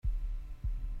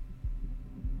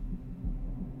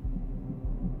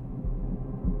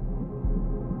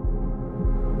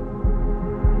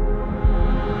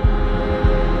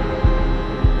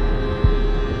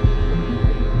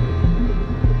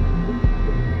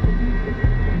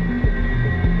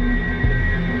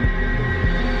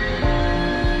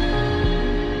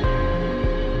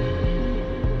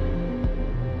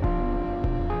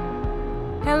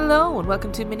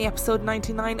welcome to mini episode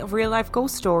 99 of Real Life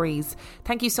Ghost Stories.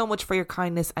 Thank you so much for your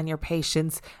kindness and your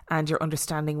patience and your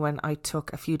understanding when I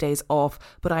took a few days off,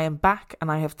 but I am back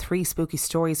and I have 3 spooky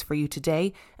stories for you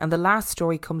today, and the last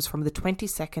story comes from the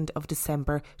 22nd of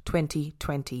December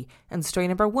 2020, and story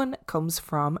number 1 comes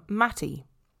from Matty.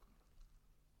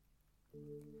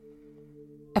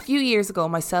 A few years ago,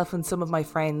 myself and some of my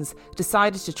friends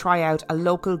decided to try out a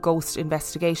local ghost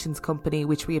investigations company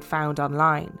which we had found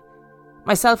online.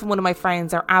 Myself and one of my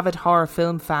friends are avid horror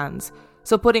film fans,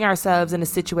 so putting ourselves in a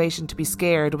situation to be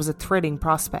scared was a thrilling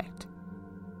prospect.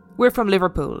 We're from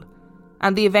Liverpool,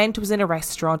 and the event was in a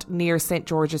restaurant near St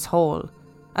George's Hall,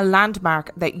 a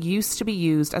landmark that used to be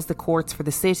used as the courts for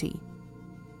the city.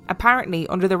 Apparently,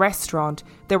 under the restaurant,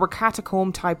 there were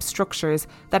catacomb-type structures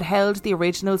that held the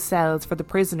original cells for the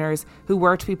prisoners who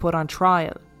were to be put on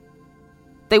trial.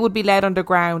 They would be led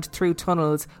underground through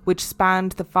tunnels which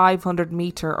spanned the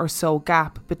 500-metre or so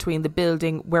gap between the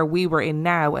building where we were in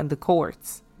now and the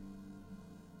courts.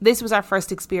 This was our first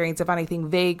experience of anything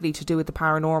vaguely to do with the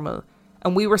paranormal,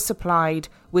 and we were supplied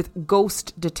with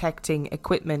ghost detecting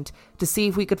equipment to see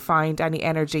if we could find any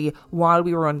energy while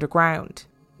we were underground.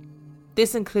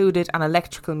 This included an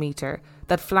electrical meter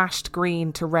that flashed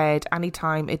green to red any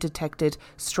time it detected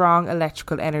strong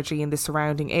electrical energy in the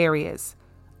surrounding areas,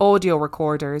 audio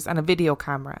recorders and a video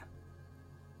camera.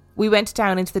 We went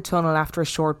down into the tunnel after a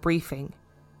short briefing.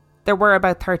 There were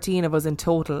about 13 of us in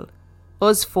total,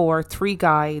 us 4, 3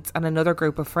 guides and another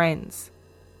group of friends.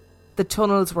 The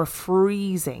tunnels were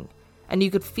freezing, and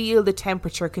you could feel the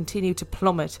temperature continue to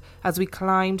plummet as we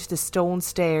climbed the stone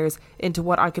stairs into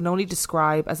what I can only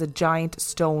describe as a giant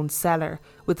stone cellar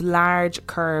with large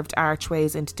curved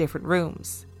archways into different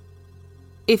rooms.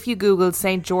 If you googled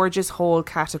St George's Hall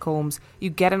catacombs, you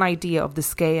get an idea of the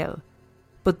scale.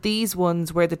 But these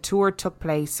ones where the tour took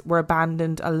place were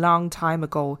abandoned a long time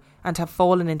ago and have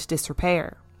fallen into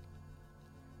disrepair.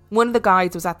 One of the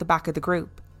guides was at the back of the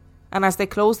group, and as they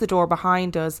closed the door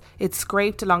behind us, it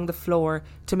scraped along the floor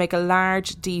to make a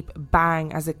large, deep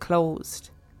bang as it closed.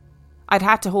 I'd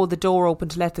had to hold the door open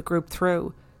to let the group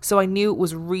through, so I knew it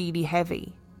was really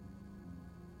heavy.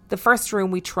 The first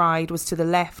room we tried was to the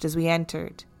left as we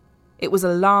entered. It was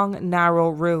a long, narrow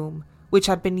room, which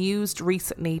had been used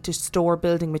recently to store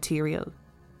building material.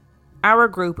 Our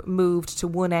group moved to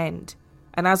one end,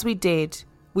 and as we did,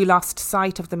 we lost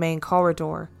sight of the main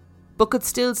corridor, but could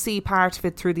still see part of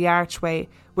it through the archway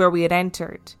where we had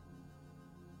entered.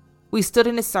 We stood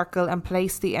in a circle and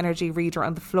placed the energy reader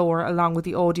on the floor along with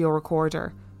the audio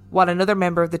recorder, while another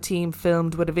member of the team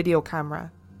filmed with a video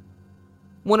camera.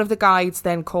 One of the guides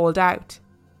then called out,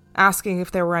 asking if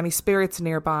there were any spirits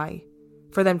nearby,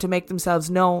 for them to make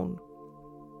themselves known.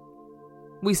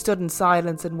 We stood in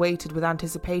silence and waited with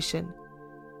anticipation.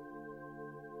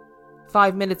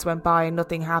 5 minutes went by and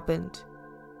nothing happened.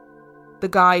 The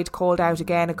guide called out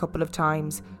again a couple of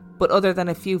times, but other than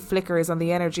a few flickers on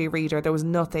the energy reader, there was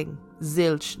nothing.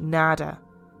 Zilch, nada.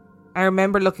 I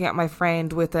remember looking at my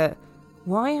friend with a,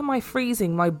 "Why am I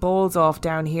freezing my balls off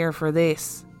down here for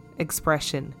this?"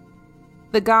 expression.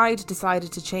 The guide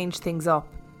decided to change things up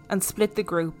and split the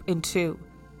group in 2,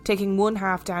 taking one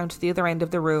half down to the other end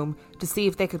of the room to see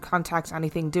if they could contact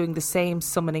anything doing the same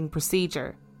summoning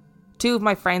procedure. 2 of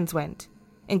my friends went,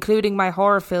 including my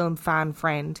horror film fan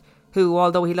friend, who,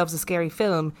 although he loves a scary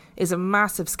film, is a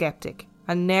massive skeptic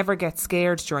and never gets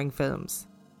scared during films.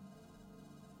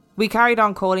 We carried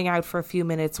on calling out for a few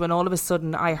minutes when all of a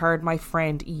sudden I heard my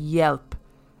friend yelp,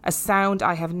 a sound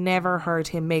I have never heard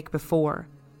him make before,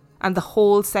 and the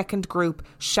whole second group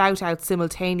shout out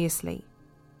simultaneously.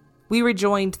 We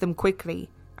rejoined them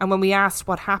quickly, and when we asked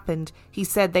what happened, he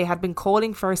said they had been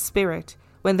calling for a spirit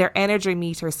when their energy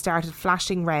meter started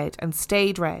flashing red and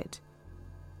stayed red.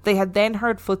 They had then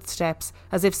heard footsteps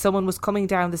as if someone was coming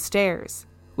down the stairs,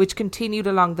 which continued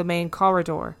along the main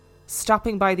corridor,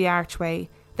 stopping by the archway,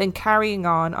 then carrying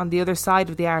on the other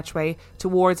side of the archway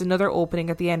towards another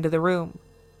opening at the end of the room.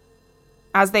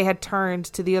 As they had turned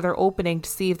to the other opening to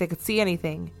see if they could see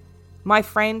anything, my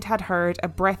friend had heard a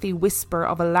breathy whisper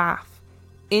of a laugh,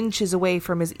 inches away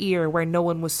from his ear where no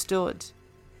one was stood.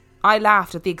 I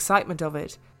laughed at the excitement of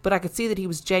it, but I could see that he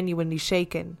was genuinely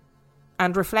shaken.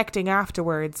 And reflecting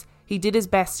afterwards, he did his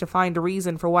best to find a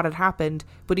reason for what had happened,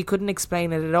 but he couldn't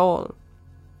explain it at all.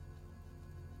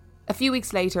 A few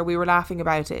weeks later, we were laughing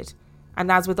about it, and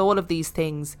as with all of these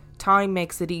things, time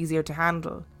makes it easier to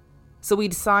handle. So we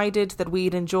decided that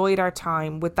we'd enjoyed our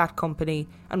time with that company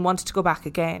and wanted to go back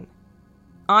again.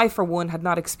 I, for one, had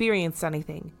not experienced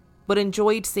anything, but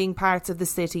enjoyed seeing parts of the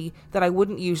city that I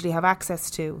wouldn't usually have access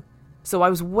to, so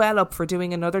I was well up for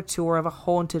doing another tour of a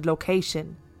haunted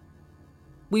location.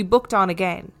 We booked on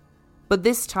again, but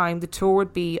this time the tour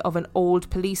would be of an old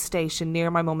police station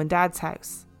near my mum and dad's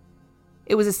house.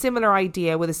 It was a similar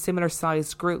idea with a similar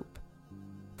sized group.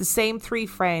 The same 3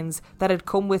 friends that had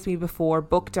come with me before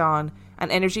booked on, and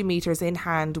energy meters in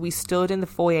hand, we stood in the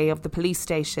foyer of the police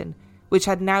station, which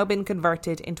had now been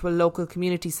converted into a local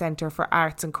community centre for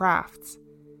arts and crafts.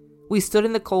 We stood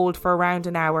in the cold for around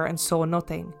an hour and saw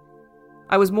nothing.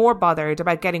 I was more bothered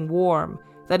about getting warm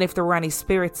than if there were any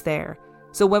spirits there,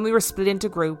 so when we were split into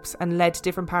groups and led to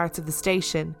different parts of the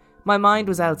station, my mind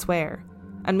was elsewhere,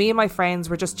 and me and my friends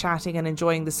were just chatting and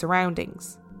enjoying the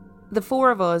surroundings. The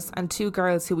 4 of us and 2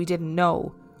 girls who we didn't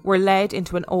know were led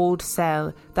into an old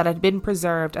cell that had been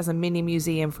preserved as a mini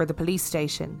museum for the police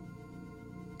station.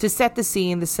 To set the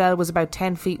scene, the cell was about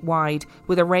 10 feet wide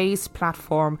with a raised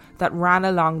platform that ran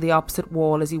along the opposite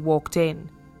wall as you walked in,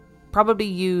 probably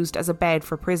used as a bed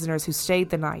for prisoners who stayed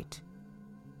the night.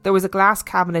 There was a glass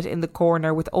cabinet in the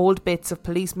corner with old bits of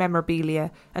police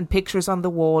memorabilia and pictures on the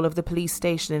wall of the police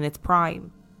station in its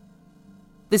prime.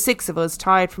 The 6 of us,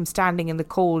 tired from standing in the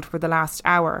cold for the last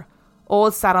hour,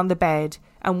 all sat on the bed,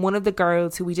 and one of the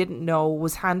girls who we didn't know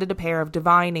was handed a pair of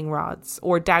divining rods,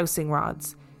 or dowsing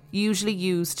rods, usually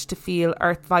used to feel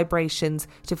earth vibrations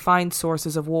to find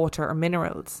sources of water or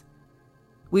minerals.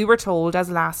 We were told, as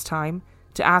last time,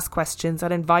 to ask questions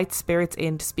and invite spirits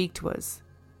in to speak to us.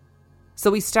 So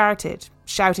we started,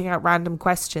 shouting out random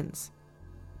questions.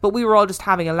 But we were all just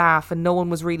having a laugh and no one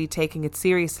was really taking it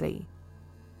seriously.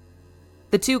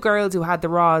 The 2 girls who had the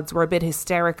rods were a bit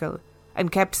hysterical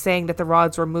and kept saying that the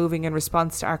rods were moving in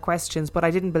response to our questions, but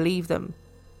I didn't believe them.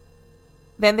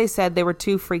 Then they said they were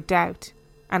too freaked out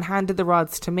and handed the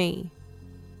rods to me.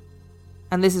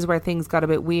 And this is where things got a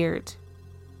bit weird.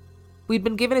 We'd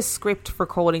been given a script for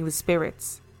calling the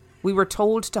spirits. We were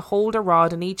told to hold a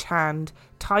rod in each hand,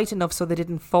 tight enough so they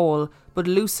didn't fall, but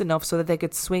loose enough so that they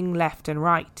could swing left and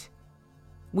right.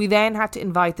 We then had to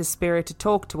invite the spirit to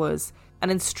talk to us and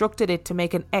instructed it to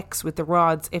make an X with the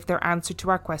rods if their answer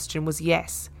to our question was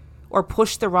yes, or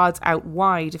push the rods out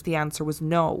wide if the answer was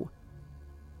no.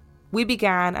 We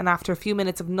began, and after a few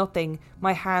minutes of nothing,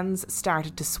 my hands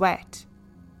started to sweat.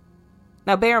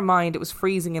 Now bear in mind it was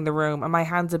freezing in the room and my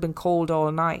hands had been cold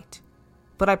all night,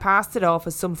 but I passed it off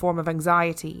as some form of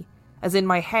anxiety, as in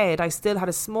my head I still had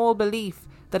a small belief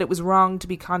that it was wrong to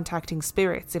be contacting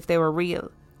spirits if they were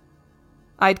real.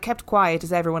 I had kept quiet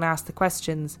as everyone asked the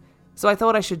questions, so I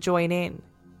thought I should join in.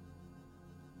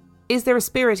 "Is there a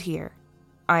spirit here?"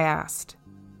 I asked,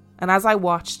 and as I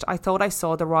watched I thought I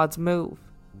saw the rods move.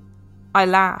 I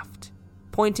laughed,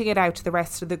 pointing it out to the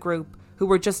rest of the group who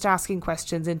were just asking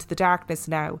questions into the darkness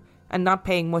now and not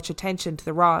paying much attention to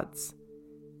the rods.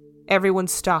 Everyone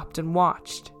stopped and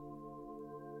watched.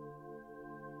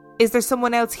 "Is there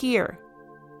someone else here?"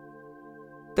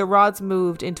 The rods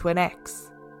moved into an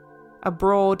X, a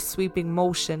broad sweeping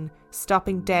motion,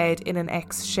 stopping dead in an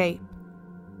X shape.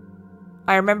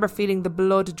 I remember feeling the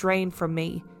blood drain from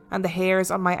me and the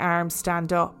hairs on my arms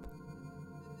stand up.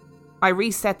 I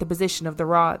reset the position of the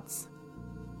rods.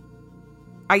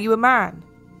 "Are you a man?"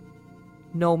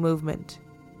 No movement.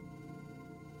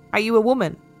 "Are you a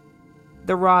woman?"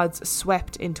 The rods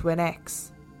swept into an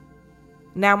X.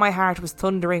 Now my heart was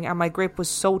thundering and my grip was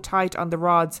so tight on the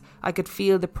rods I could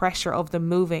feel the pressure of them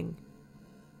moving.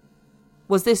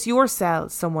 "Was this your cell?"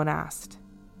 someone asked.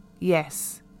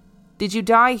 "Yes." "Did you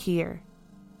die here?"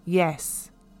 "Yes."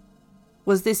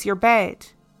 "Was this your bed?"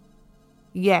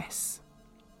 "Yes."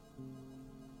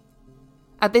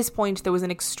 At this point there was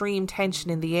an extreme tension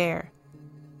in the air,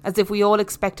 as if we all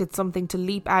expected something to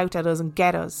leap out at us and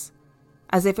get us,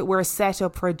 as if it were a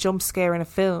set-up for a jump scare in a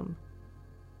film.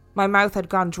 My mouth had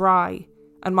gone dry,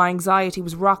 and my anxiety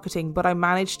was rocketing, but I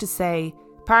managed to say,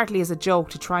 partly as a joke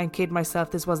to try and kid myself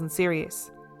this wasn't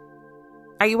serious,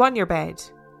 "Are you on your bed?"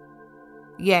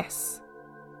 "Yes."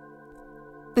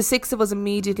 The 6 of us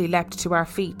immediately leapt to our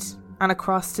feet and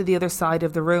across to the other side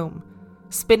of the room,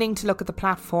 spinning to look at the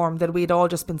platform that we had all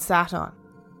just been sat on.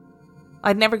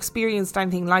 I'd never experienced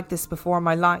anything like this before in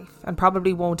my life, and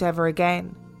probably won't ever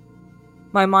again.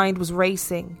 My mind was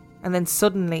racing, and then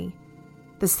suddenly,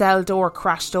 the cell door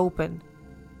crashed open,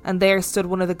 and there stood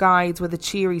one of the guides with a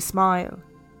cheery smile.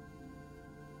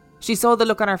 She saw the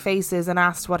look on our faces and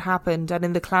asked what happened, and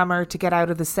in the clamour to get out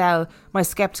of the cell, my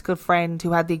sceptical friend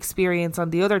who had the experience on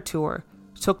the other tour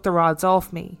took the rods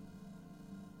off me.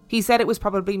 He said it was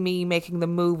probably me making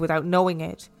them move without knowing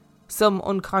it, some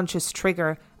unconscious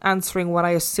trigger answering what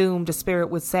I assumed a spirit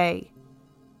would say.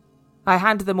 I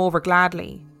handed them over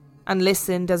gladly, and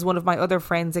listened as one of my other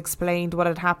friends explained what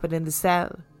had happened in the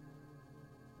cell.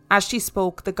 As she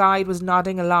spoke, the guide was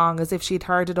nodding along as if she'd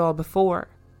heard it all before.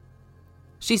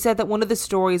 She said that one of the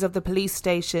stories of the police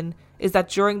station is that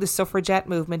during the suffragette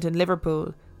movement in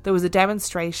Liverpool, there was a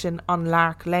demonstration on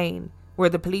Lark Lane, where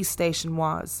the police station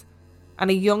was,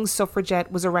 and a young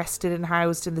suffragette was arrested and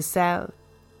housed in the cell.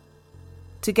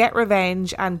 To get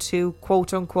revenge and to,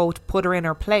 quote-unquote, put her in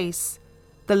her place,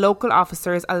 the local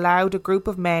officers allowed a group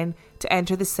of men to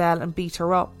enter the cell and beat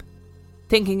her up,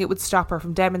 thinking it would stop her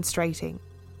from demonstrating,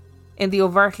 in the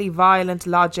overtly violent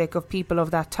logic of people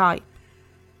of that type.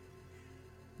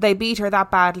 They beat her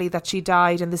that badly that she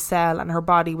died in the cell and her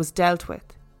body was dealt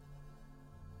with.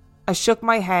 I shook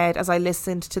my head as I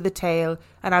listened to the tale,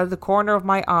 and out of the corner of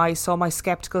my eye saw my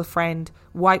sceptical friend,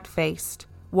 white-faced,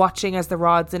 watching as the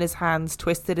rods in his hands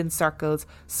twisted in circles,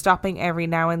 stopping every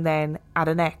now and then at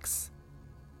an X.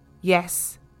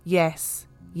 Yes, yes,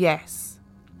 yes.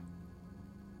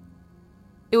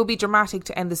 It would be dramatic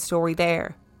to end the story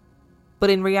there, but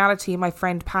in reality my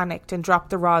friend panicked and dropped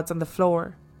the rods on the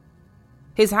floor.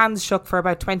 His hands shook for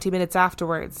about 20 minutes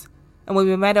afterwards, and when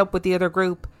we met up with the other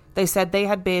group, they said they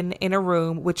had been in a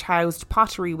room which housed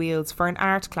pottery wheels for an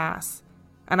art class,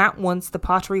 and at once the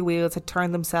pottery wheels had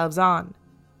turned themselves on.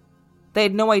 They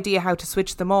had no idea how to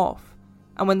switch them off,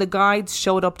 and when the guides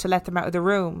showed up to let them out of the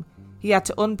room, he had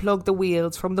to unplug the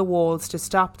wheels from the walls to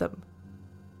stop them.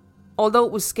 Although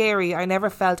it was scary, I never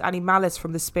felt any malice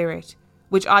from the spirit,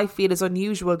 which I feel is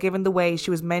unusual given the way she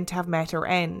was meant to have met her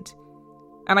end.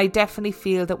 And I definitely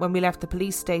feel that when we left the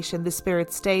police station, the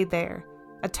spirit stayed there,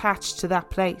 attached to that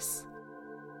place.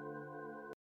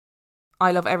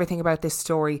 I love everything about this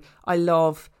story. I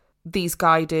love these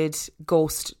guided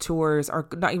ghost tours, or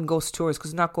not even ghost tours,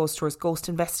 because not ghost tours, ghost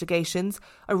investigations.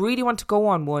 I really want to go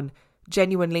on one,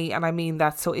 genuinely, and I mean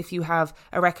that. So if you have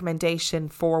a recommendation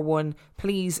for one,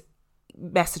 please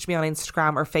message me on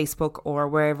Instagram or Facebook or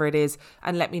wherever it is,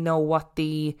 and let me know what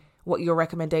your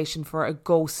recommendation for a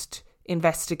ghost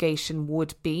investigation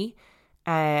would be.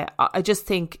 I just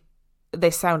think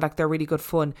they sound like they're really good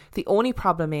fun. The only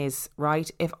problem is, right,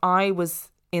 if I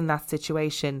was in that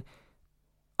situation,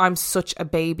 I'm such a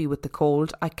baby with the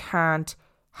cold. I can't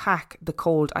hack the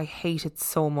cold. I hate it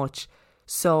so much.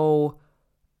 So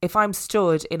if I'm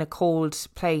stood in a cold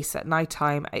place at night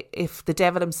time, if the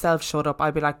devil himself showed up,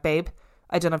 I'd be like, babe,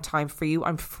 I don't have time for you.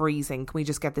 I'm freezing. Can we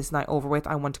just get this night over with?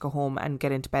 I want to go home and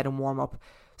get into bed and warm up.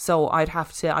 So I'd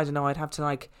have to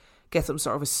like get some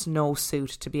sort of a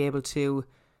snowsuit to be able to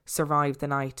survive the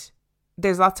night.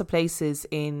 There's lots of places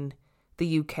in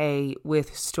the UK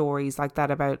with stories like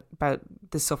that about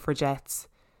the suffragettes,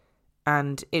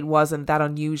 and it wasn't that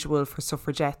unusual for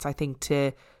suffragettes, I think,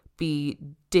 to be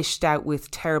dished out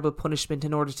with terrible punishment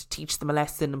in order to teach them a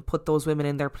lesson and put those women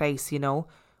in their place, you know,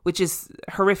 which is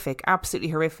horrific, absolutely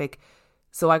horrific.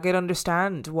 So I could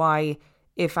understand why,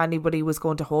 if anybody was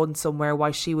going to haunt somewhere,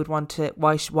 why she would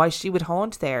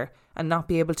haunt there and not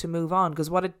be able to move on,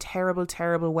 because what a terrible,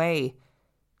 terrible way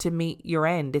to meet your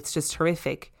end. It's just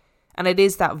horrific. And it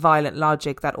is that violent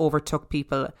logic that overtook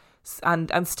people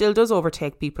and still does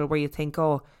overtake people, where you think,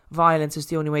 oh, violence is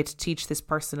the only way to teach this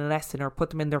person a lesson or put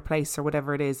them in their place or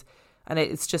whatever it is. And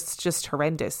it's just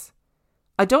horrendous.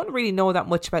 I don't really know that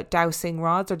much about dowsing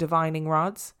rods or divining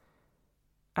rods.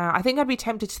 I think I'd be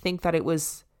tempted to think that it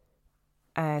was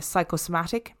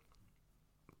psychosomatic,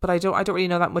 but I don't really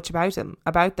know that much about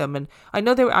them. And I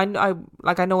know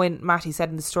I know in Matty said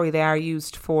in the story they are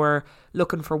used for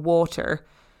looking for water.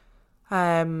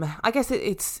 I guess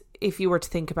it's, if you were to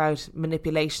think about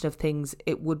manipulation of things,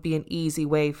 it would be an easy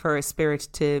way for a spirit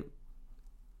to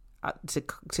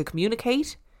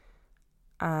communicate.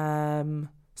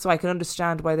 So I can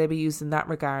understand why they'd be used in that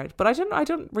regard. But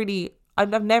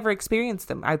I've never experienced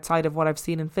them outside of what I've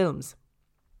seen in films.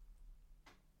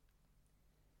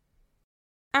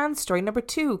 And story number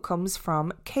 2 comes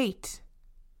from Kate.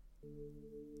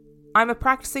 I'm a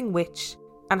practicing witch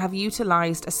and have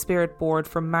utilised a spirit board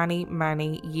for many,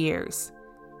 many years,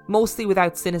 mostly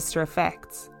without sinister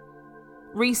effects.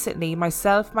 Recently,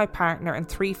 myself, my partner and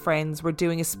 3 friends were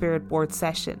doing a spirit board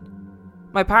session.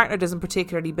 My partner doesn't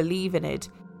particularly believe in it,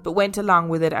 but went along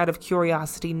with it out of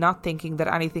curiosity, not thinking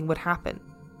that anything would happen.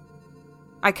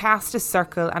 I cast a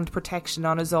circle and protection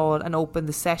on us all and opened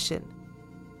the session.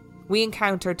 We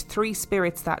encountered 3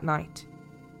 spirits that night.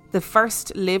 The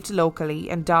first lived locally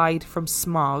and died from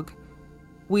smog.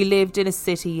 We lived in a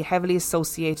city heavily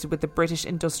associated with the British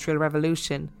Industrial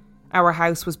Revolution. Our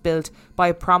house was built by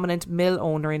a prominent mill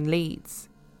owner in Leeds.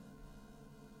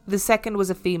 The second was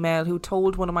a female who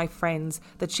told one of my friends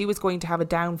that she was going to have a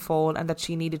downfall and that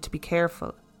she needed to be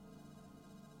careful.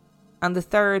 And the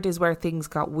third is where things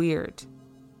got weird.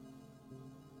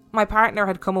 My partner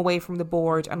had come away from the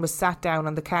board and was sat down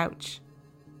on the couch.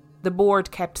 The board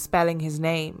kept spelling his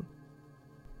name.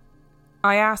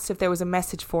 I asked if there was a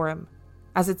message for him,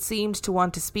 as it seemed to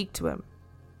want to speak to him.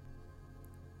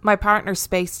 My partner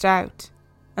spaced out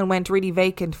and went really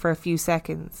vacant for a few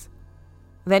seconds.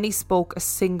 Then he spoke a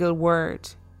single word.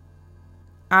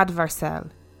 Advarsel,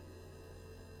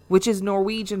 which is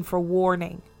Norwegian for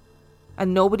warning,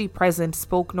 and nobody present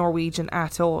spoke Norwegian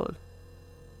at all.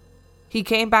 He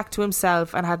came back to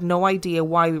himself and had no idea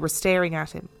why we were staring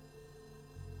at him.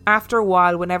 After a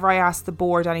while, whenever I asked the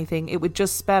board anything, it would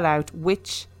just spell out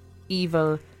witch,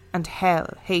 evil, and hell,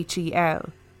 Hel.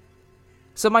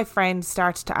 So my friend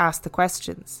started to ask the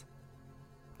questions.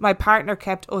 My partner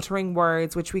kept uttering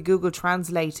words which we Google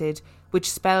translated,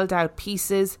 which spelled out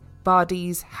pieces,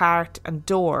 bodies, heart, and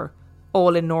door,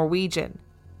 all in Norwegian.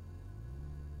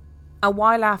 A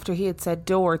while after he had said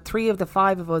door, 3 of the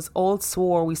 5 of us all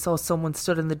swore we saw someone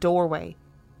stood in the doorway.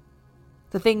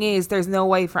 The thing is, there's no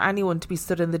way for anyone to be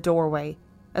stood in the doorway,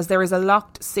 as there is a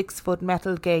locked 6-foot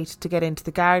metal gate to get into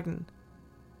the garden.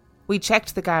 We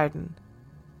checked the garden.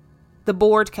 The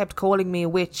board kept calling me a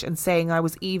witch and saying I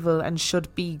was evil and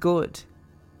should be good.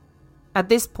 At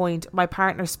this point, my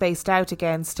partner spaced out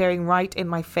again, staring right in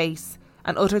my face,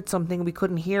 and uttered something we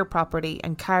couldn't hear properly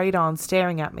and carried on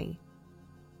staring at me.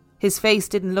 His face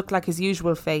didn't look like his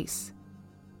usual face.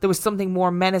 There was something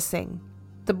more menacing.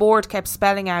 The board kept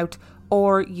spelling out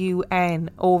R-U-N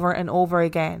over and over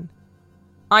again.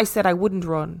 I said I wouldn't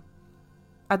run.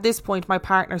 At this point, my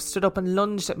partner stood up and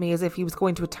lunged at me as if he was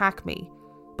going to attack me,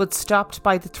 but stopped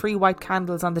by the 3 white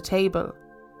candles on the table,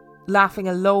 laughing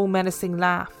a low, menacing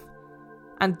laugh,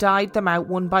 and died them out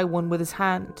one by one with his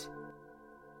hand.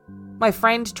 My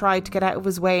friend tried to get out of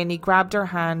his way and he grabbed her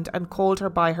hand and called her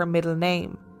by her middle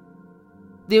name.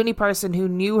 The only person who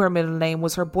knew her middle name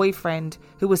was her boyfriend,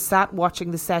 who was sat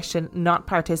watching the session, not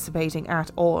participating at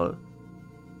all.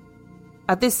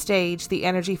 At this stage, the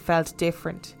energy felt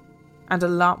different, and a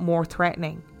lot more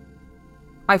threatening.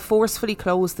 I forcefully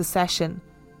closed the session,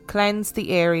 cleansed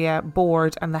the area,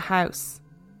 board, and the house.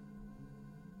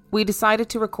 We decided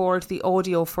to record the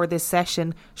audio for this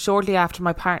session shortly after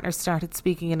my partner started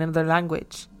speaking in another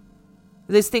language.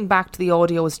 Listening back to the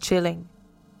audio was chilling.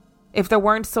 If there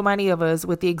weren't so many of us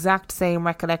with the exact same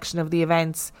recollection of the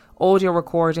events, audio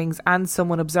recordings, and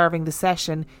someone observing the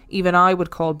session, even I would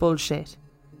call bullshit.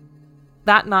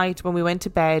 That night, when we went to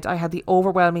bed, I had the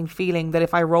overwhelming feeling that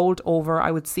if I rolled over,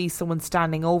 I would see someone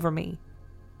standing over me.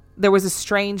 There was a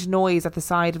strange noise at the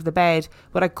side of the bed,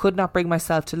 but I could not bring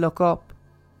myself to look up.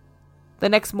 The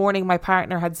next morning, my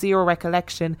partner had zero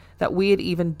recollection that we had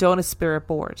even done a spirit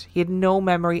board. He had no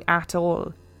memory at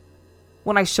all.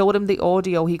 When I showed him the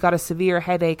audio, he got a severe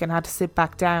headache and had to sit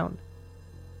back down.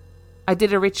 I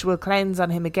did a ritual cleanse on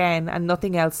him again and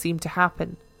nothing else seemed to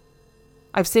happen.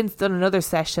 I've since done another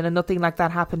session and nothing like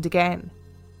that happened again.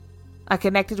 I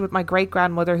connected with my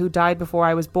great-grandmother who died before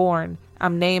I was born,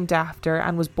 am named after,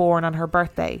 and was born on her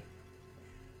birthday.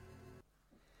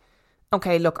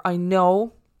 Okay, look, I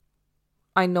know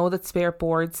that spirit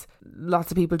boards,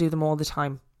 lots of people do them all the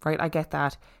time, right? I get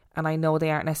that. And I know they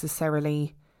aren't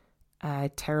necessarily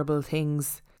terrible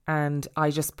things. And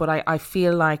I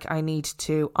feel like I need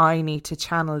to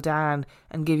channel down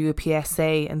and give you a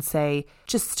PSA and say,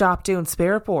 just stop doing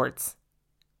spirit boards.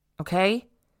 Okay?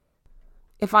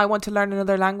 If I want to learn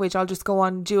another language, I'll just go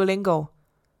on Duolingo.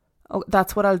 Oh,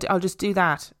 that's what I'll do. I'll just do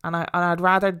that. And I'd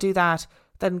rather do that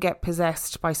than get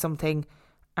possessed by something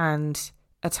and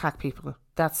attack people.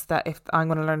 That's that. If I'm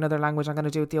going to learn another language, I'm going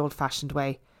to do it the old-fashioned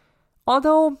way.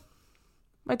 Although,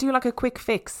 I do like a quick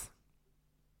fix.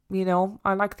 You know,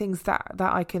 I like things that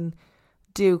I can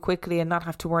do quickly and not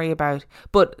have to worry about.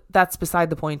 But that's beside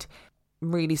the point.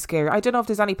 I'm really scared. I don't know if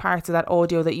there's any parts of that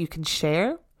audio that you can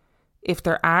share. If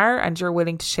there are, and you're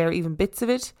willing to share even bits of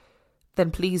it, then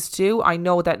please do. I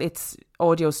know that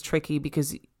audio's tricky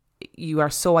because you are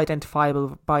so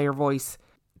identifiable by your voice.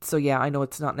 So yeah, I know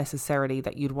it's not necessarily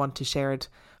that you'd want to share it.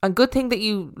 And good thing that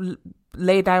you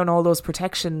lay down all those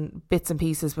protection bits and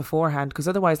pieces beforehand, because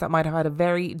otherwise that might have had a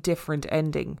very different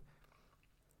ending.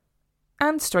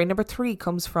 And story number 3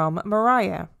 comes from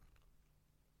Mariah.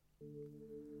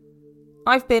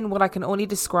 I've been what I can only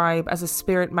describe as a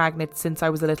spirit magnet since I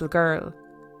was a little girl.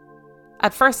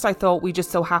 At first I thought we just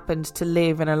so happened to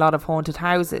live in a lot of haunted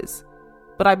houses,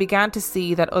 but I began to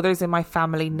see that others in my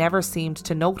family never seemed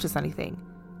to notice anything.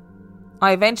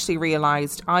 I eventually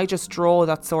realised I just draw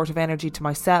that sort of energy to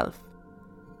myself.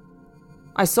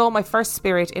 I saw my first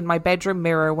spirit in my bedroom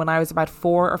mirror when I was about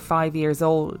 4 or 5 years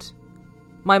old.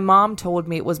 My mom told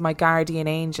me it was my guardian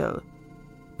angel,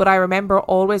 but I remember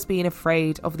always being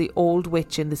afraid of the old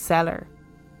witch in the cellar.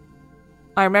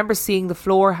 I remember seeing the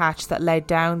floor hatch that led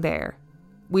down there.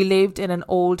 We lived in an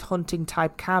old hunting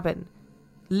type cabin,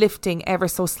 lifting ever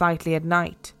so slightly at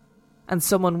night, and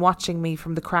someone watching me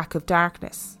from the crack of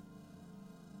darkness.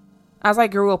 As I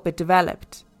grew up, it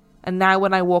developed, and now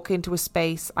when I walk into a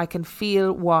space, I can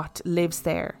feel what lives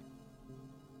there,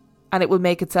 and it will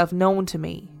make itself known to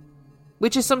me,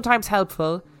 which is sometimes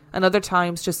helpful and other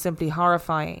times just simply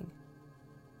horrifying.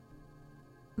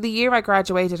 The year I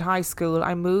graduated high school,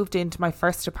 I moved into my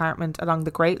first apartment along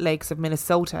the Great Lakes of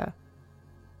Minnesota.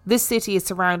 This city is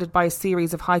surrounded by a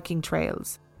series of hiking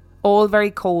trails, all very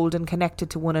cold and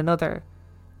connected to one another.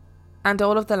 And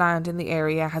all of the land in the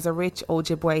area has a rich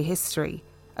Ojibwe history,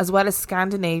 as well as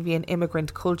Scandinavian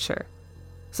immigrant culture.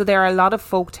 So there are a lot of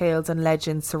folk tales and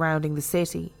legends surrounding the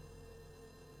city.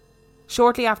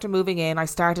 Shortly after moving in, I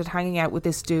started hanging out with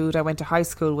this dude I went to high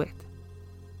school with.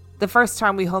 The first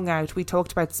time we hung out, we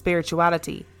talked about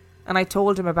spirituality, and I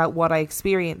told him about what I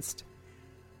experienced.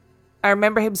 I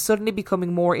remember him suddenly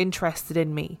becoming more interested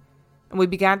in me, and we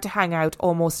began to hang out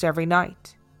almost every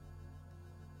night.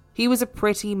 He was a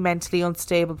pretty mentally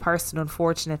unstable person,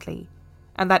 unfortunately,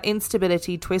 and that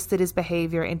instability twisted his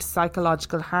behaviour into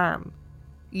psychological harm,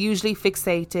 usually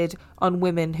fixated on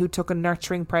women who took a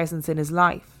nurturing presence in his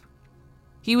life.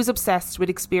 He was obsessed with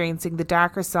experiencing the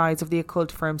darker sides of the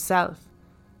occult for himself,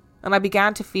 and I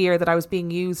began to fear that I was being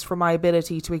used for my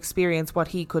ability to experience what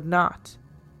he could not.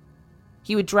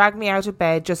 He would drag me out of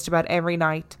bed just about every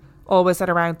night, always at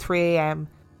around 3 a.m,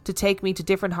 to take me to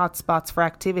different hotspots for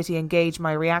activity and gauge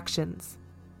my reactions.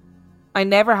 I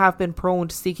never have been prone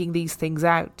to seeking these things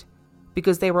out,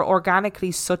 because they were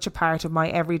organically such a part of my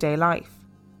everyday life.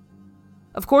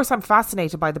 Of course, I'm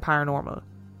fascinated by the paranormal,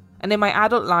 and in my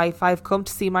adult life I've come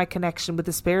to see my connection with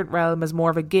the spirit realm as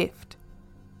more of a gift.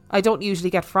 I don't usually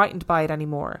get frightened by it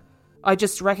anymore. I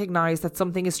just recognise that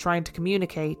something is trying to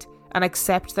communicate and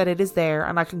accept that it is there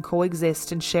and I can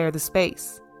coexist and share the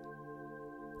space.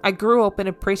 I grew up in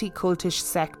a pretty cultish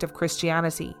sect of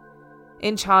Christianity.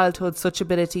 In childhood, such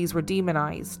abilities were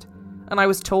demonised, and I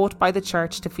was taught by the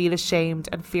church to feel ashamed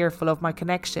and fearful of my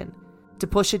connection, to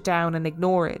push it down and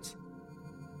ignore it.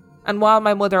 And while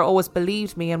my mother always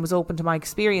believed me and was open to my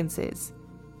experiences,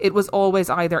 it was always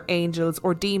either angels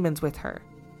or demons with her.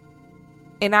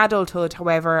 In adulthood,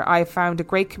 however, I have found a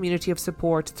great community of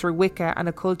support through Wicca and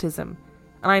occultism,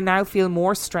 and I now feel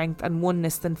more strength and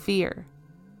oneness than fear.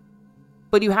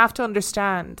 But you have to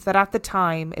understand that at the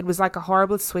time, it was like a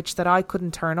horrible switch that I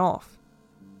couldn't turn off.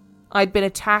 I'd been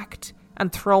attacked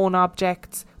and thrown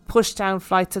objects, pushed down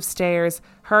flights of stairs,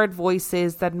 heard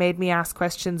voices that made me ask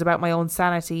questions about my own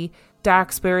sanity,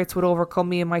 dark spirits would overcome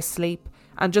me in my sleep,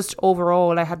 and just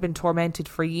overall I had been tormented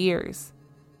for years.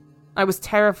 I was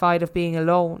terrified of being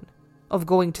alone, of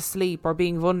going to sleep or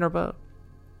being vulnerable.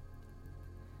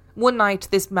 One night,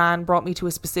 this man brought me to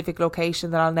a specific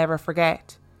location that I'll never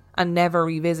forget and never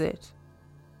revisit.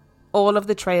 All of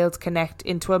the trails connect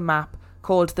into a map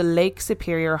called the Lake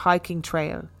Superior Hiking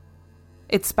Trail.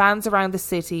 It spans around the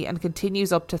city and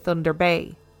continues up to Thunder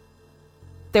Bay.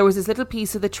 There was this little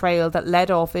piece of the trail that led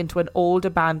off into an old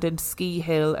abandoned ski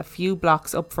hill a few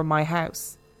blocks up from my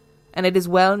house, and it is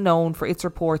well known for its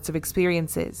reports of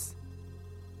experiences.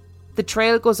 The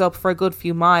trail goes up for a good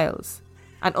few miles,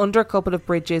 and under a couple of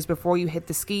bridges before you hit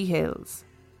the ski hills.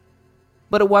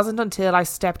 But it wasn't until I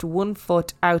stepped 1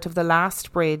 foot out of the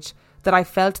last bridge that I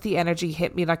felt the energy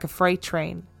hit me like a freight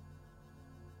train.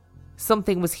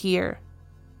 Something was here.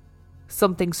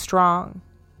 Something strong.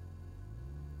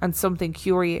 And something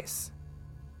curious.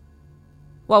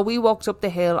 While we walked up the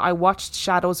hill, I watched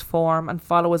shadows form and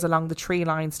follow us along the tree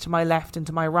lines to my left and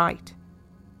to my right.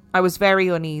 I was very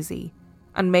uneasy,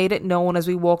 and made it known as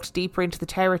we walked deeper into the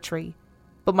territory,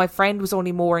 but my friend was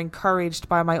only more encouraged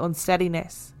by my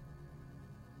unsteadiness.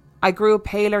 I grew a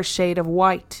paler shade of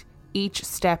white each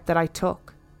step that I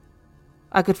took.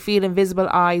 I could feel invisible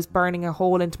eyes burning a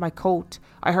hole into my coat.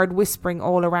 I heard whispering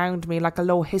all around me like a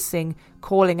low hissing,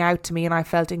 calling out to me, and I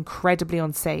felt incredibly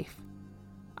unsafe.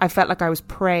 I felt like I was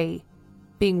prey,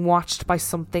 being watched by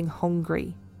something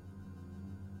hungry.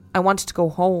 I wanted to go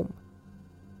home,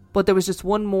 but there was just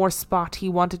one more spot he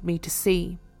wanted me to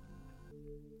see.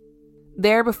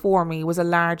 There before me was a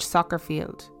large soccer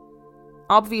field,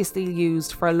 obviously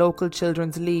used for a local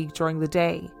children's league during the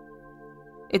day.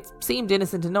 It seemed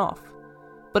innocent enough,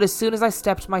 but as soon as I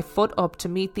stepped my foot up to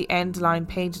meet the end line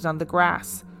painted on the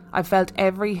grass, I felt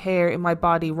every hair in my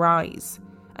body rise,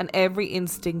 and every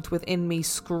instinct within me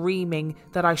screaming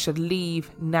that I should leave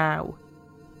now.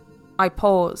 I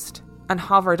paused and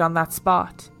hovered on that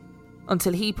spot,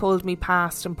 until he pulled me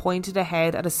past and pointed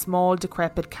ahead at a small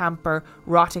decrepit camper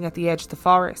rotting at the edge of the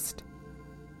forest.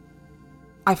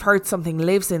 "I've heard something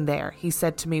lives in there," he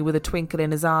said to me with a twinkle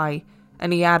in his eye,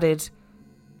 and he added,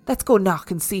 Let's go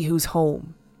knock and see who's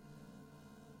home.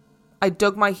 I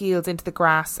dug my heels into the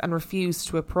grass and refused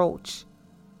to approach.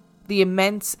 The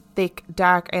immense, thick,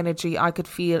 dark energy I could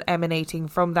feel emanating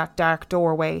from that dark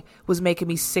doorway was making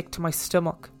me sick to my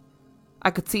stomach. I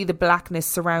could see the blackness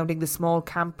surrounding the small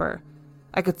camper.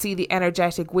 I could see the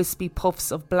energetic, wispy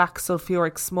puffs of black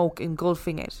sulphuric smoke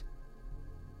engulfing it.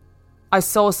 I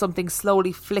saw something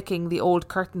slowly flicking the old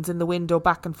curtains in the window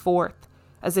back and forth,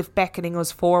 as if beckoning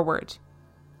us forward.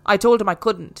 I told him I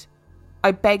couldn't.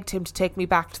 I begged him to take me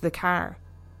back to the car,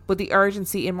 but the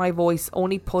urgency in my voice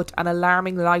only put an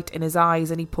alarming light in his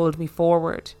eyes and he pulled me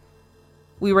forward.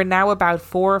 We were now about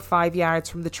 4 or 5 yards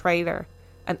from the trailer,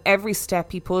 and every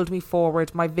step he pulled me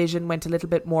forward, my vision went a little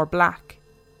bit more black.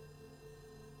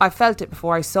 I felt it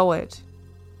before I saw it,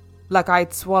 like I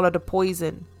had swallowed a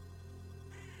poison.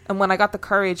 And when I got the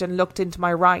courage and looked into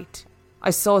my right, I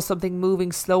saw something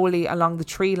moving slowly along the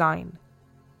tree line.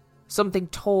 Something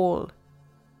tall,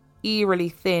 eerily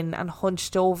thin and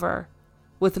hunched over,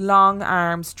 with long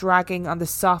arms dragging on the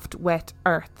soft, wet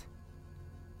earth.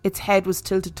 Its head was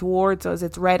tilted towards us,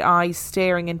 its red eyes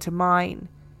staring into mine,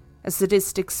 a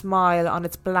sadistic smile on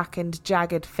its blackened,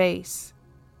 jagged face.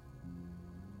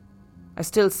 I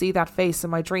still see that face in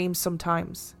my dreams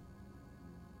sometimes.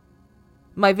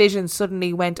 My vision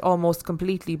suddenly went almost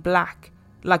completely black,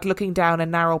 like looking down a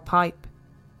narrow pipe.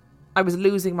 I was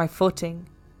losing my footing.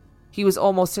 He was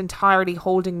almost entirely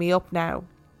holding me up now.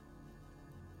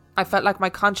 I felt like my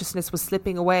consciousness was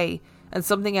slipping away and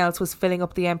something else was filling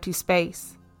up the empty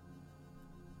space.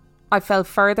 I fell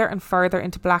further and further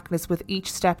into blackness with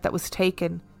each step that was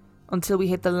taken, until we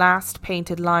hit the last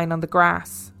painted line on the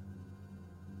grass.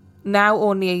 Now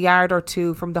only a yard or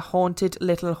two from the haunted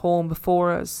little home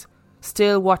before us,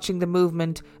 still watching the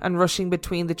movement and rushing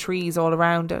between the trees all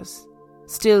around us,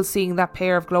 still seeing that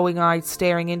pair of glowing eyes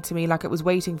staring into me like it was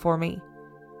waiting for me.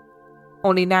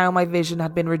 Only now my vision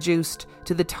had been reduced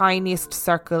to the tiniest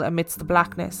circle amidst the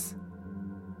blackness.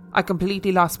 I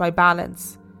completely lost my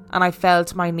balance, and I fell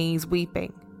to my knees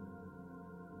weeping.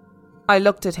 I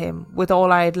looked at him with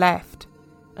all I had left,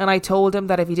 and I told him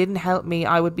that if he didn't help me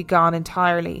I would be gone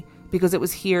entirely, because it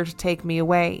was here to take me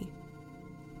away.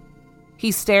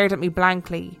 He stared at me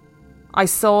blankly. I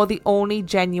saw the only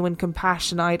genuine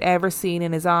compassion I had ever seen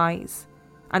in his eyes,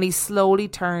 and he slowly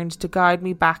turned to guide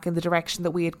me back in the direction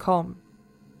that we had come.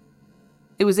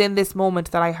 It was in this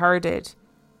moment that I heard it,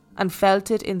 and felt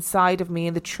it inside of me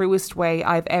in the truest way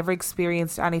I have ever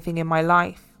experienced anything in my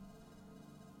life.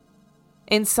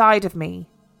 Inside of me,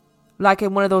 like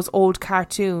in one of those old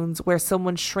cartoons where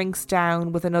someone shrinks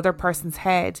down with another person's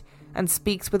head and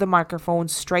speaks with a microphone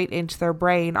straight into their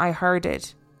brain, I heard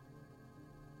it.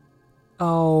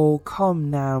 "Oh,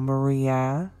 come now,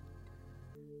 Maria.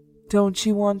 Don't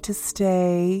you want to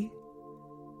stay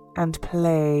and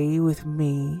play with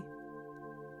me?"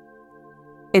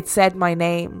 It said my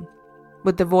name,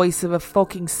 with the voice of a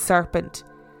fucking serpent,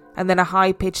 and then a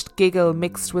high-pitched giggle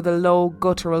mixed with a low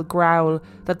guttural growl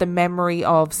that the memory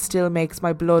of still makes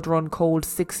my blood run cold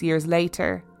 6 years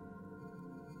later.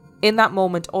 In that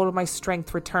moment, all of my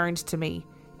strength returned to me.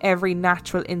 Every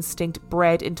natural instinct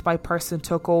bred into my person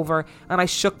took over, and I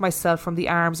shook myself from the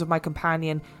arms of my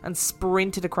companion and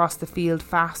sprinted across the field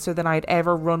faster than I had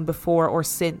ever run before or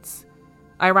since.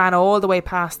 I ran all the way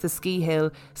past the ski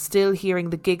hill, still hearing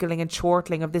the giggling and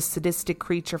chortling of this sadistic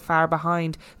creature far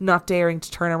behind, not daring to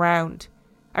turn around.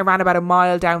 I ran about a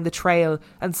mile down the trail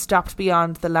and stopped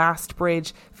beyond the last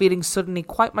bridge, feeling suddenly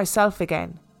quite myself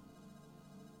again.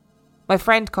 My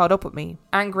friend caught up with me,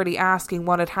 angrily asking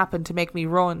what had happened to make me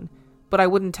run, but I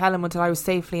wouldn't tell him until I was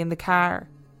safely in the car.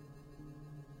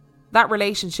 That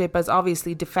relationship, as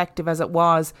obviously defective as it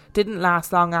was, didn't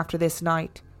last long after this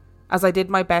night, as I did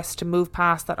my best to move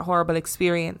past that horrible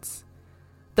experience.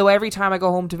 Though every time I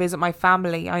go home to visit my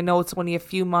family, I know it's only a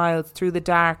few miles through the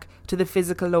dark to the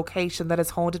physical location that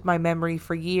has haunted my memory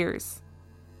for years.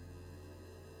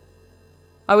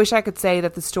 I wish I could say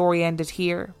that the story ended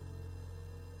here.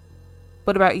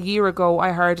 But about a year ago,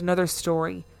 I heard another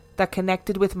story that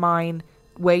connected with mine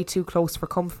way too close for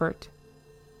comfort.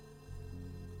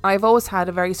 I have always had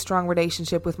a very strong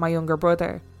relationship with my younger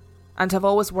brother, and have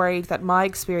always worried that my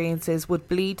experiences would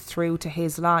bleed through to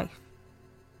his life.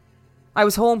 I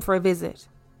was home for a visit,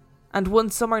 and one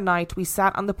summer night we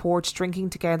sat on the porch drinking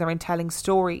together and telling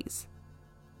stories.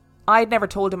 I had never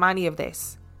told him any of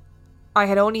this. I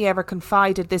had only ever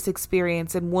confided this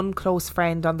experience in one close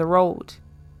friend on the road.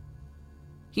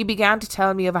 He began to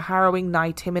tell me of a harrowing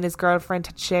night him and his girlfriend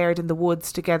had shared in the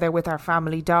woods together with our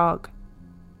family dog.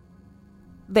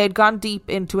 They had gone deep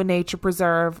into a nature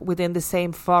preserve within the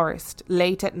same forest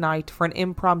late at night for an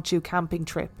impromptu camping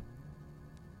trip.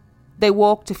 They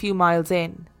walked a few miles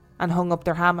in and hung up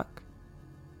their hammock.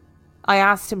 I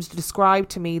asked him to describe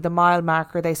to me the mile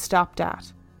marker they stopped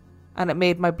at, and it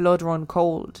made my blood run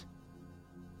cold.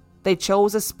 They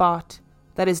chose a spot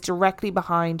that is directly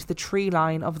behind the tree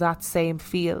line of that same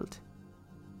field.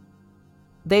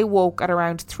 They woke at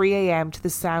around 3 a.m. to the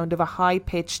sound of a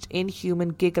high-pitched, inhuman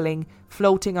giggling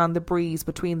floating on the breeze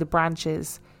between the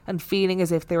branches and feeling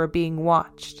as if they were being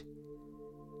watched.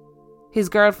 His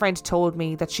girlfriend told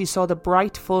me that she saw the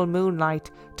bright full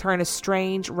moonlight turn a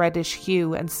strange reddish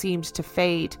hue and seemed to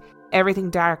fade. Everything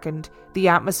darkened, the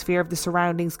atmosphere of the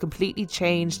surroundings completely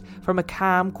changed from a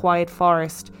calm, quiet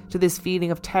forest to this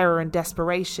feeling of terror and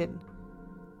desperation.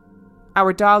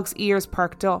 Our dog's ears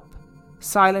perked up,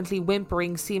 silently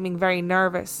whimpering, seeming very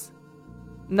nervous.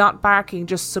 Not barking,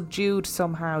 just subdued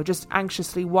somehow, just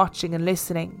anxiously watching and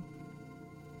listening.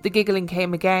 The giggling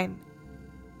came again,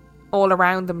 all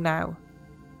around them now.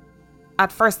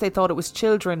 At first they thought it was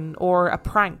children or a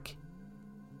prank,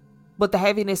 but the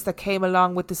heaviness that came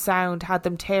along with the sound had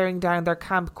them tearing down their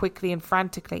camp quickly and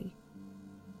frantically.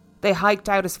 They hiked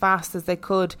out as fast as they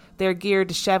could, their gear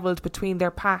dishevelled between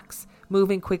their packs,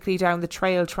 moving quickly down the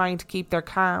trail trying to keep their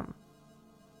calm.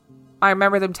 I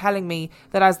remember them telling me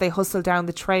that as they hustled down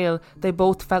the trail, they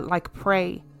both felt like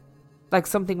prey, like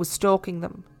something was stalking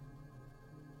them.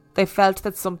 They felt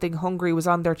that something hungry was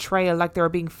on their trail, like they were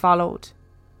being followed.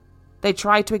 They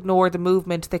tried to ignore the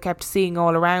movement they kept seeing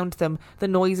all around them, the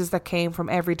noises that came from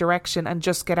every direction, and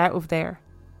just get out of there.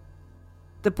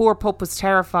 The poor pup was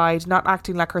terrified, not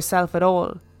acting like herself at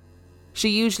all. She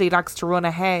usually likes to run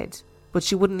ahead, but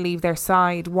she wouldn't leave their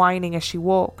side, whining as she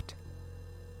walked.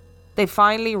 They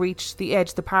finally reached the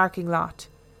edge of the parking lot,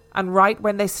 and right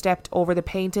when they stepped over the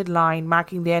painted line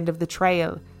marking the end of the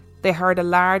trail, they heard a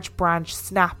large branch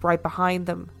snap right behind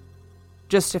them,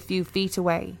 just a few feet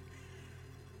away.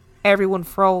 Everyone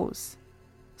froze,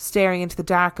 staring into the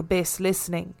dark abyss,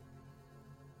 listening.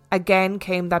 Again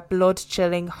came that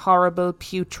blood-chilling, horrible,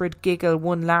 putrid giggle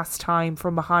one last time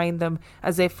from behind them,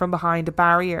 as if from behind a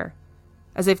barrier.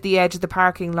 As if the edge of the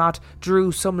parking lot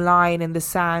drew some line in the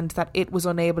sand that it was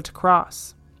unable to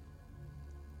cross.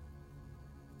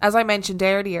 As I mentioned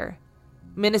earlier,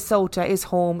 Minnesota is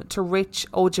home to rich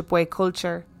Ojibwe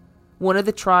culture, one of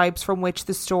the tribes from which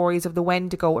the stories of the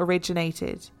Wendigo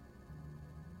originated.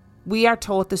 We are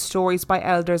taught the stories by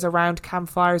elders around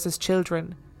campfires as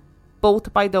children,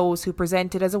 both by those who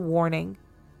present it as a warning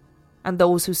and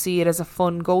those who see it as a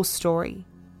fun ghost story.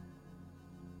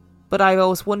 But I've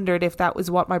always wondered if that was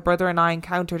what my brother and I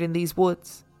encountered in these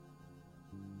woods.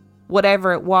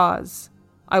 Whatever it was,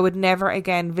 I would never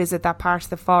again visit that part of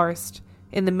the forest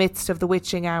in the midst of the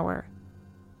witching hour,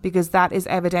 because that is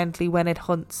evidently when it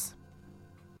hunts.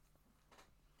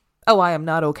 Oh, I am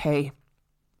not okay.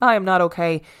 I am not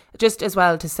okay. Just as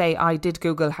well to say, I did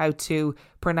Google how to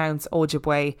pronounce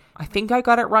Ojibwe. I think I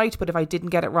got it right, but if I didn't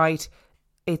get it right,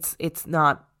 it's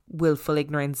not willful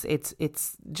ignorance. It's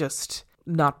just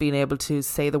not being able to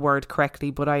say the word correctly,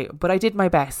 but I did my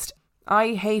best.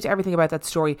 I hate everything about that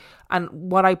story, and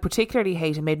what I particularly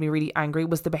hate and made me really angry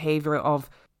was the behaviour of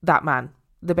that man,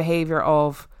 the behaviour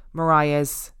of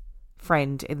Mariah's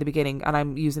friend in the beginning, and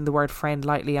I'm using the word friend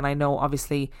lightly, and I know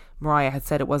obviously Mariah had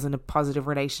said it wasn't a positive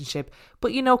relationship,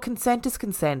 but you know, consent is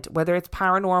consent, whether it's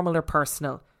paranormal or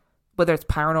personal, whether it's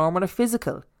paranormal or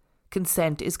physical.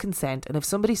 Consent is consent, and if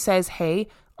somebody says, hey,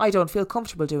 I don't feel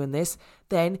comfortable doing this,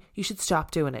 then you should stop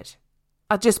doing it.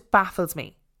 It just baffles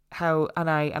me how, and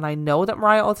I know that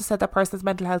Mariah also said that person has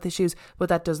mental health issues, but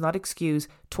that does not excuse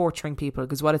torturing people,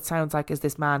 because what it sounds like is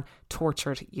this man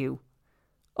tortured you.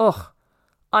 Ugh,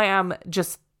 I am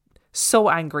just so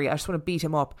angry. I just want to beat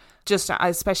him up, just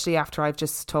especially after I've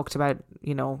just talked about,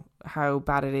 you know, how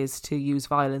bad it is to use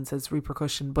violence as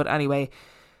repercussion. But anyway,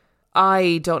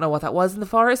 I don't know what that was in the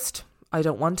forest. I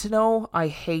don't want to know. I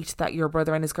hate that your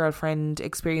brother and his girlfriend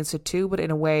experienced it too, but in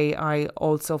a way I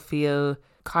also feel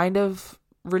kind of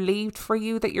relieved for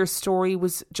you that your story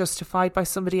was justified by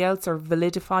somebody else or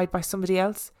validified by somebody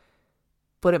else,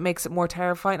 but it makes it more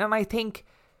terrifying. And I think,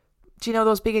 do you know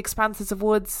those big expanses of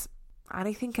woods?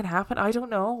 Anything can happen. I don't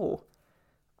know.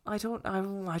 I wouldn't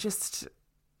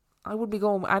be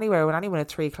going anywhere with anyone at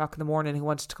 3 o'clock in the morning who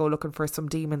wanted to go looking for some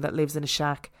demon that lives in a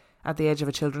shack at the edge of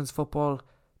a children's football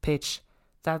pitch.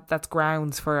 That's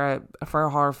grounds for a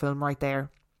horror film right there.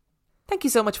 Thank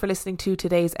you so much for listening to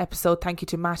today's episode. Thank you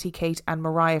to Matty, Kate and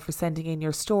Mariah for sending in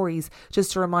your stories.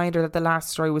 Just a reminder that the last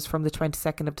story was from the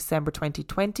 22nd of December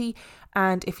 2020.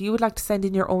 And if you would like to send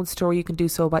in your own story, you can do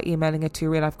so by emailing it to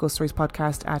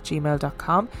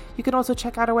reallifeghoststoriespodcast@gmail.com. You can also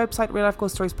check out our website,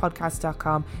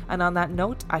 reallifeghoststoriespodcast.com. And on that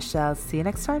note, I shall see you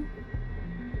next time.